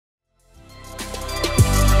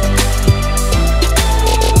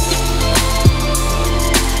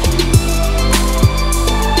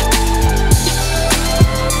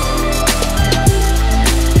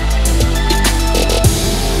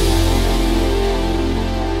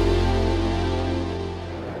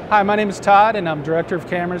Hi, my name is Todd, and I'm Director of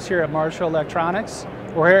Cameras here at Marshall Electronics.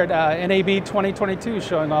 We're here at NAB 2022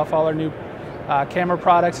 showing off all our new camera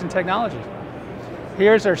products and technology.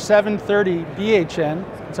 Here's our 730 BHN.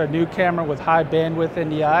 It's our new camera with high bandwidth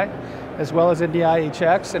NDI, as well as NDI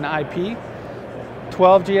HX and IP.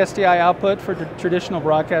 12 GSDI output for traditional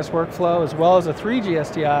broadcast workflow, as well as a 3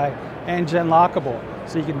 GSDI and genlockable.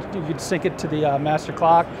 So you can sync it to the master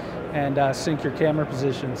clock and sync your camera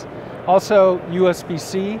positions. Also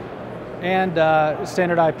USB-C and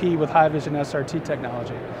standard IP with high vision SRT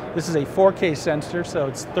technology. This is a 4K sensor, so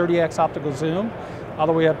it's 30x optical zoom, all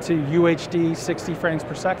the way up to UHD 60 frames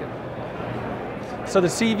per second. So the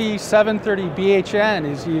CV730 BHN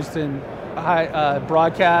is used in high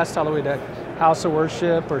broadcast, all the way to house of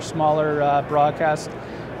worship or smaller broadcast.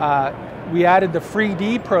 We added the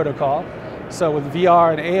 3D protocol, so with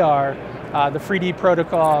VR and AR, the 3D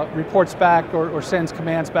protocol reports back or sends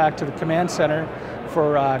commands back to the command center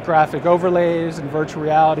for graphic overlays and virtual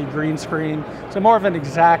reality, green screen. So more of an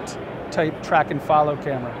exact type track and follow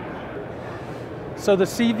camera. So the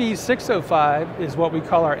CV605 is what we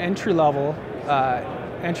call our entry level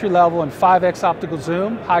and 5x optical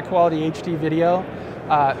zoom, high quality HD video,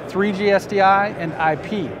 3 GSDI and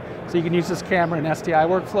IP. So you can use this camera in SDI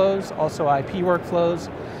workflows, also IP workflows.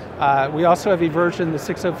 We also have a version, the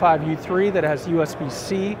 605U3, that has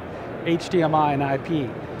USB-C, HDMI, and IP.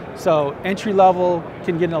 So entry level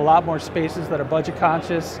can get in a lot more spaces that are budget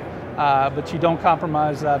conscious, but you don't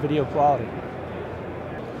compromise video quality.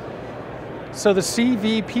 So the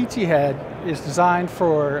CV PT head is designed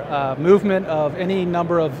for movement of any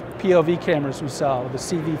number of POV cameras we sell, the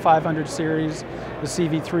CV500 series, the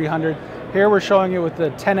CV300. Here we're showing it with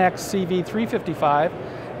the 10X CV355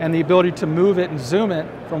 and the ability to move it and zoom it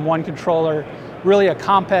from one controller, really a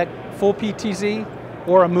compact full PTZ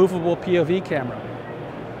or a movable POV camera.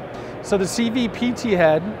 So the CV PT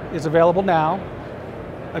head is available now.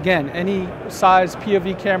 Again, any size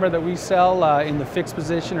POV camera that we sell in the fixed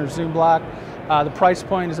position or zoom block, the price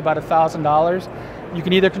point is about $1,000. You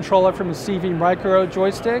can either control it from a CV Micro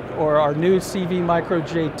joystick or our new CV Micro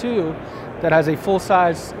J2 that has a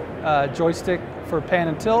full-size joystick for pan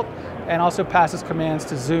and tilt, and also passes commands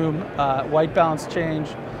to zoom, white balance change,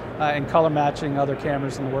 and color matching other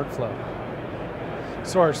cameras in the workflow.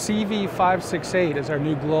 So our CV568 is our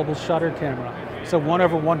new global shutter camera. So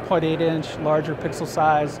 1/1.8 inch, larger pixel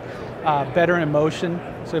size, better in motion.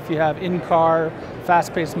 So if you have in-car,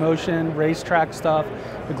 fast-paced motion, racetrack stuff,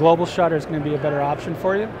 the global shutter is going to be a better option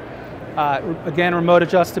for you. Again, remote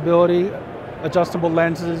adjustability, adjustable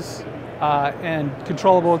lenses, and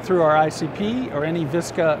controllable through our ICP or any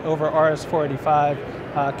VISCA over RS485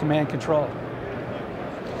 command control.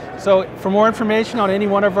 So for more information on any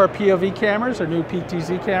one of our POV cameras or new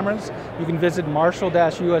PTZ cameras, you can visit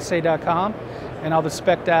marshall-usa.com, and all the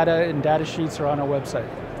spec data and data sheets are on our website.